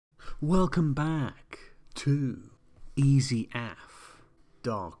Welcome back to Easy AF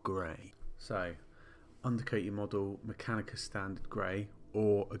Dark Grey. So, undercoat your model Mechanica Standard Grey,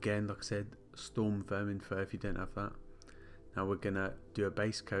 or again, like I said, Storm Vermin Fur if you don't have that. Now we're going to do a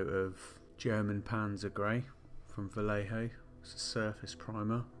base coat of German Panzer Grey from Vallejo. It's a surface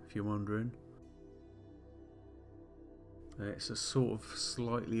primer, if you're wondering. And it's a sort of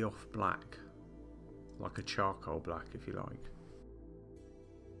slightly off black, like a charcoal black if you like.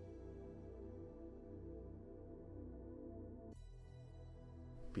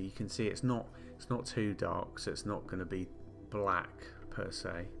 But you can see it's not too dark, so it's not going to be black per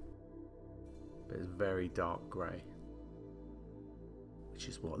se, but it's very dark grey, which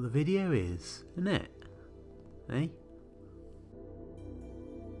is what the video is, isn't it? Eh?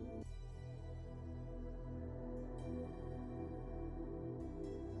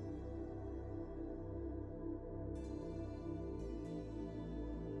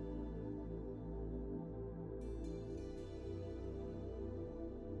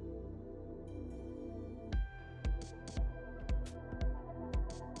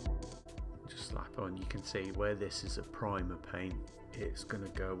 Slap on. You can see where this is a primer paint, it's going to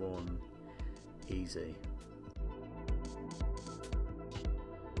go on easy.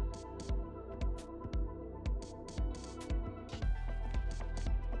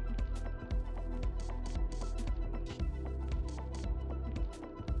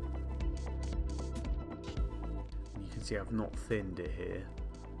 You can see I've not thinned it here,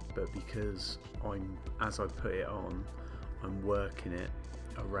 but because as I put it on, I'm working it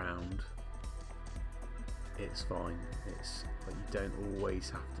around. It's fine. It's like you don't always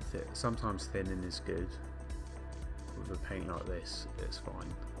have to thin. Sometimes thinning is good. With a paint like this, it's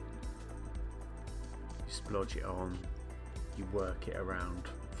fine. You splodge it on, you work it around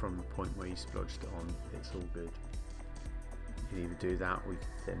from the point where you splodged it on. It's all good. You can either do that or you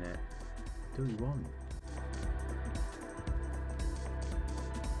can thin it. Do what you want.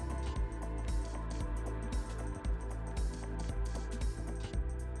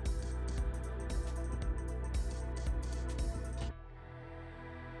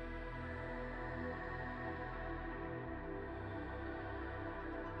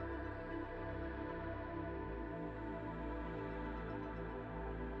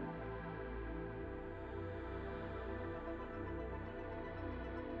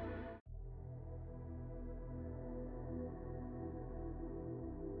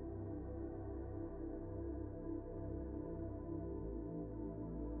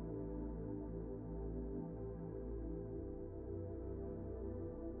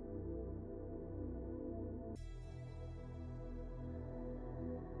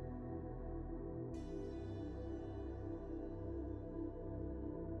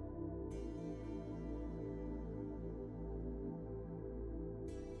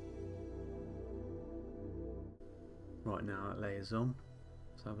 Right, now that layer's on,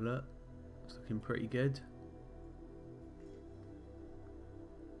 let's have a look. It's looking pretty good.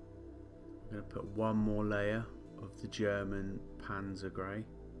 I'm going to put one more layer of the German Panzer Grey.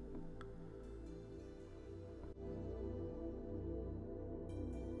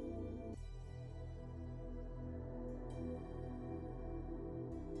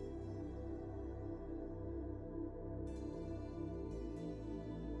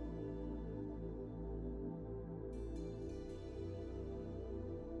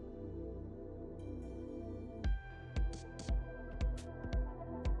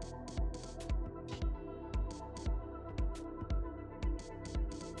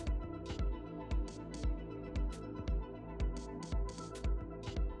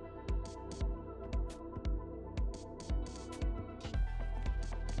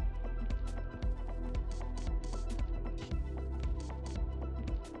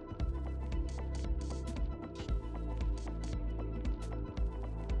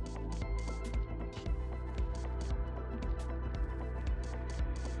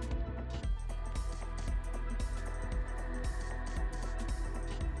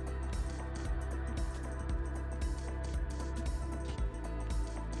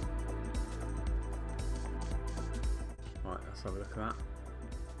 Right, let's have a look at that.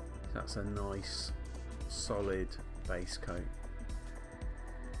 That's a nice solid base coat.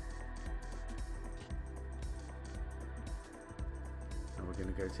 And we're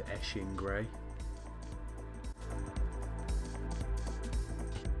going to go to Esching Grey.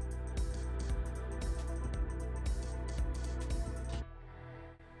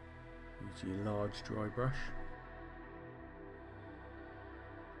 Use your large dry brush.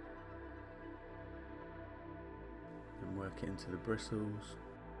 And work it into the bristles.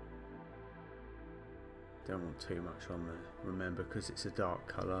 Don't want too much on there. Remember, because it's a dark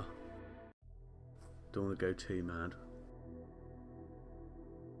colour, Don't want to go too mad.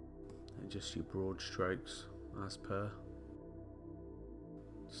 And just your broad strokes as per.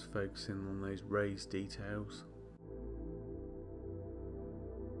 Just focusing on those raised details.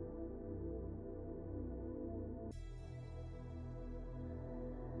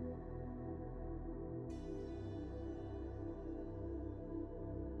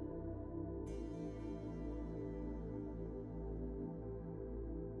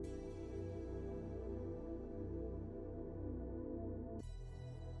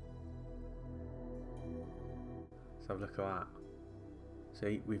 Let's have a look at that.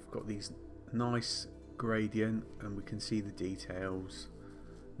 See, we've got these nice gradient and we can see the details.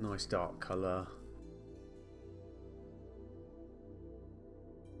 Nice dark colour.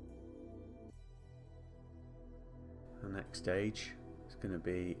 The next stage is going to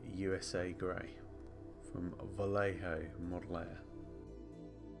be USA Grey from Vallejo Model Air.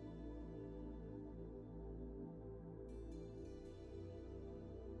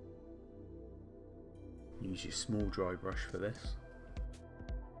 Use your small dry brush for this.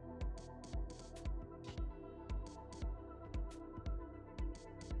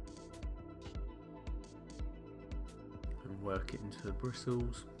 And work it into the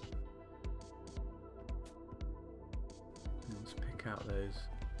bristles. And just pick out those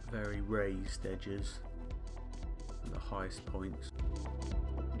very raised edges at the highest points.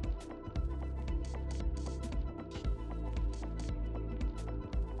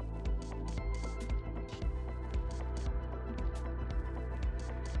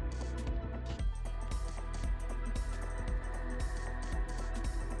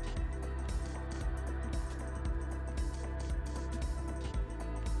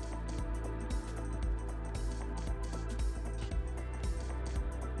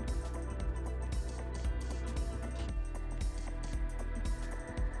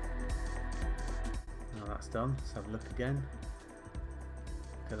 That's done. Let's have a look again.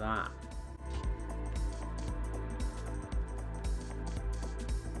 Look at that.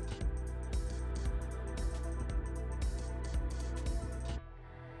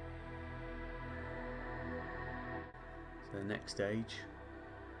 So the next stage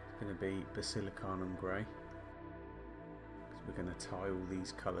is going to be Basilicanum Grey. Because we're going to tie all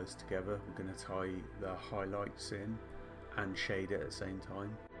these colours together. We're going to tie the highlights in and shade it at the same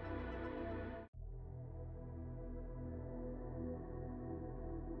time.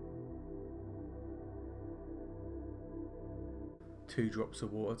 Two drops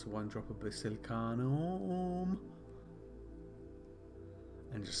of water to 1 drop of Basilicanum,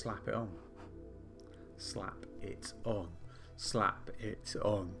 and just slap it on. Slap it on. Slap it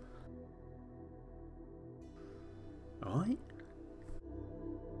on. Alright?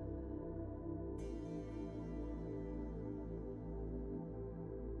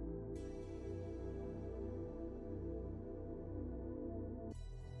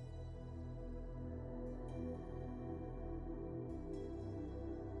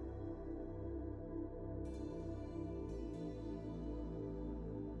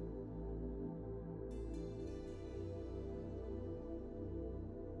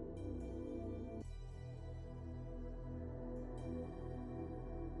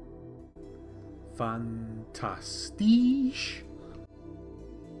 Fantastisch.